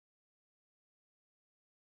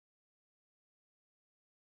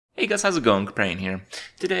Hey guys, how's it going? Kripparrian here.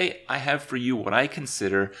 Today I have for you what I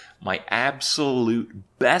consider my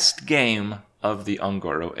absolute best game of the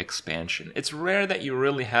Un'Goro expansion. It's rare that you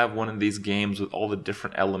really have one of these games with all the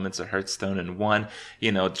different elements of Hearthstone in one.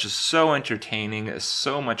 You know, it's just so entertaining,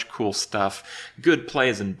 so much cool stuff, good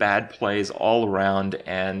plays and bad plays all around,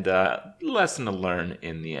 and lesson to learn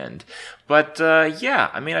in the end. But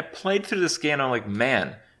yeah, I mean, I played through this game and I'm like,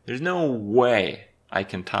 man, there's no way I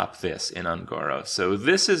can top this in Un'Goro. So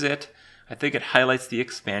this is it. I think it highlights the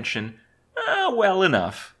expansion well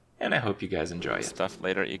enough, and I hope you guys enjoy it. Stuff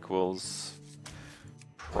later equals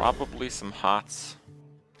probably some hots.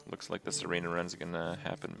 Looks like this arena run's gonna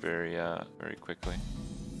happen very quickly.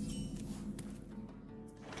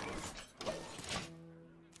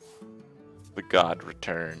 The god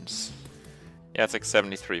returns. Yeah, it's like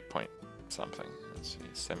 73 point something. Let's see,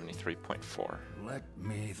 73.4. Let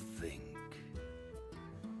me think.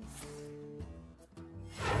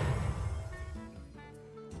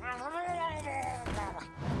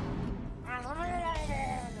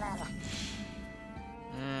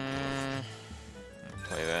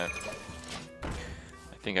 Play that.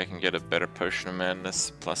 I think I can get a better Potion of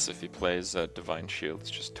Madness, plus if he plays Divine Shield,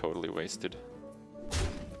 it's just totally wasted.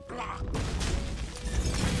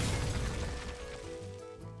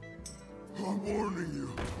 I'm warning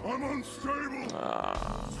you, I'm unstable!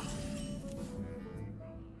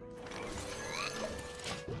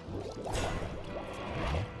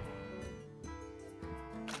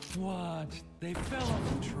 What? They fell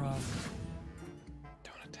off the truck.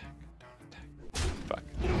 Don't attack, don't attack. Fuck.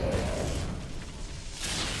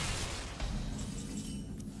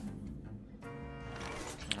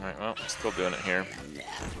 Alright, well, I'm still doing it here.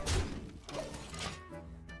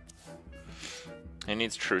 He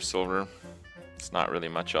needs True Silver. It's not really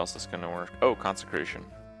much else that's gonna work. Oh, Consecration.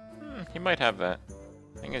 He might have that.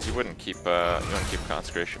 Thing is, you wouldn't keep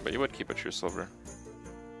Consecration, but you would keep a True Silver.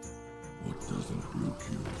 What doesn't group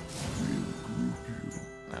you will group you.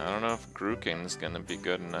 I don't know if Grooking's gonna be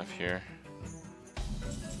good enough here.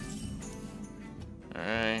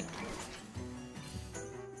 Alright.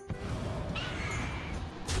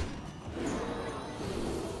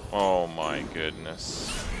 Oh my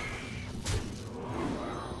goodness.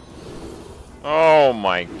 Oh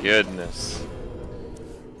my goodness.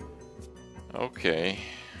 Okay.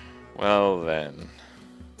 Well then.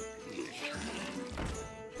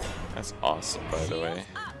 That's awesome, by the way.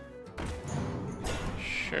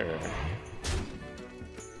 Sure.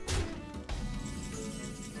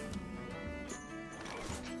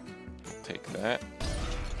 I'll take that.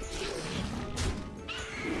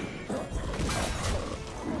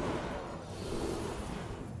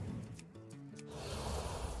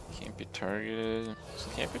 Can't be targeted.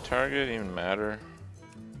 Can't be targeted even matter.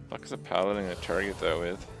 Fuck is a paladin to target that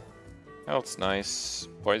with? Health's nice.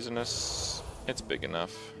 Poisonous. It's big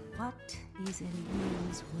enough. What is in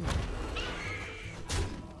wounds wound?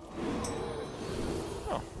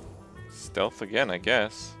 Oh, stealth again, I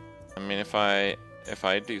guess. I mean, if I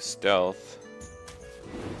do stealth,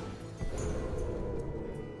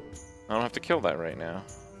 I don't have to kill that right now.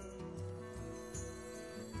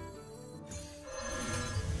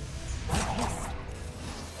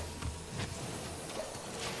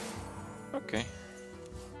 Okay.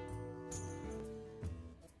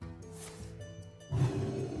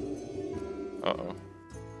 Uh-oh.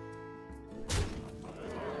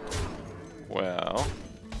 Well,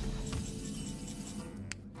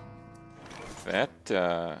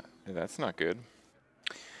 that's not good.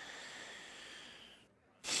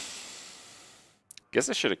 Guess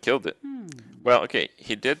I should have killed it. Well, okay,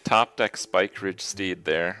 he did top deck Spike Ridge Steed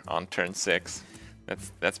there on turn 6.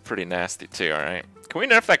 That's pretty nasty too, alright? Can we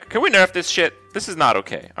nerf that? Can we nerf this shit? This is not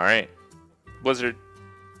okay, alright? Blizzard.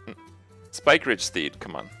 Spike Ridge Steed,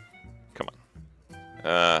 come on. Come on.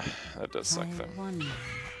 That does suck though.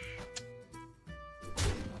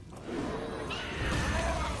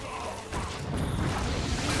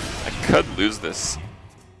 I could lose this.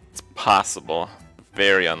 It's possible.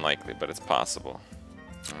 Very unlikely, but it's possible.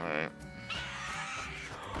 Alright.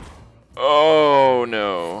 Oh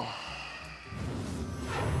no.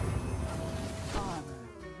 Armor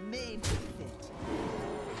made to fit.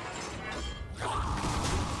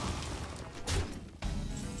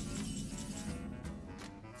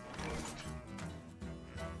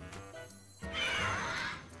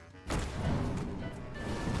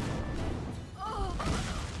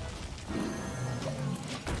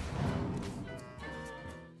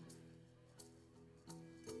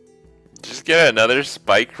 Just get another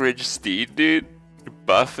Spike Ridge Steed, dude.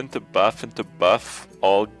 Buff into buff into buff,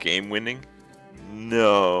 all game winning.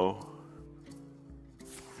 No.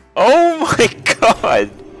 Oh my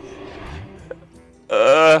god!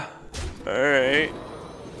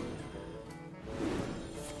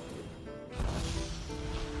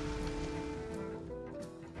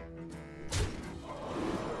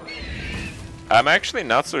 I'm actually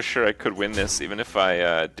not so sure I could win this, even if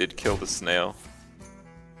I did kill the snail.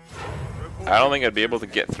 I don't think I'd be able to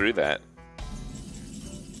get through that.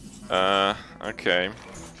 Okay.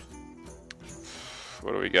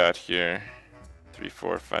 What do we got here? 3,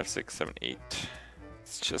 4, 5, 6, 7, 8.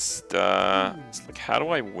 It's just, it's like, how do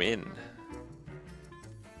I win?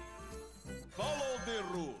 Follow the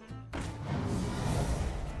rule.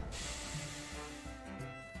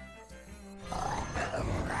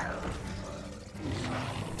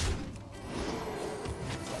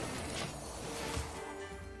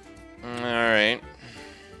 Alright.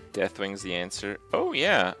 Deathwing's the answer. Oh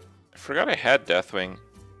yeah, I forgot I had Deathwing.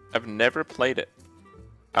 I've never played it.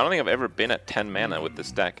 I don't think I've ever been at 10 mana with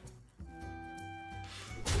this deck.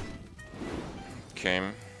 Okay.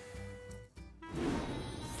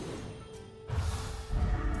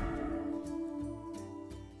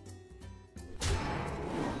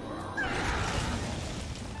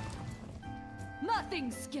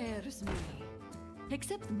 Nothing scares me,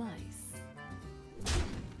 except mice.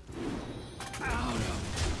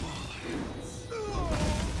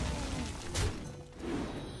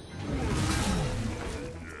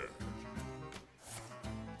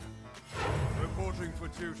 Reporting for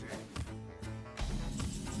duty.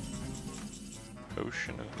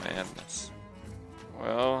 Potion of Madness.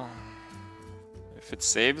 Well, if it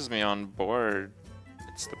saves me on board,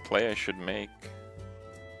 it's the play I should make.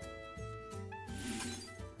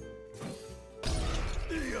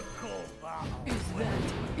 Is that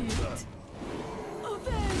it?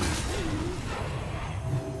 Avenge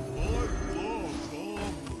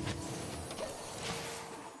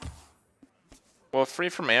Well, free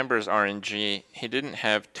from Amber's RNG, he didn't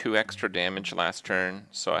have 2 extra damage last turn,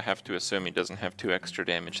 so I have to assume he doesn't have 2 extra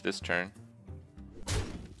damage this turn.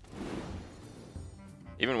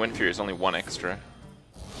 Even Wind Fury is only 1 extra.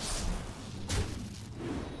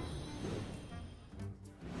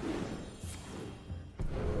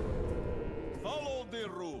 Follow the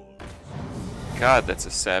rule. God, that's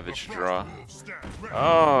a savage draw.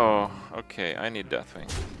 Oh, okay, I need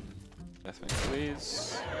Deathwing. Deathwing,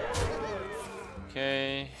 please.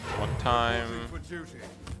 Okay, one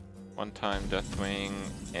time Deathwing,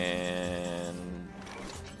 and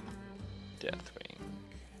Deathwing.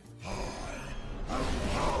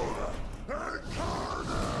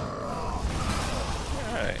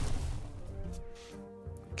 Alright.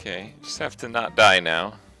 Okay, just have to not die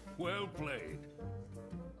now. Well played.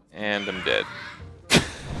 And I'm dead.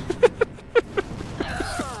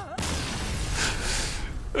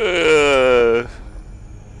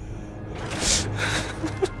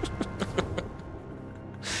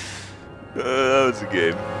 That was a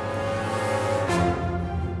game.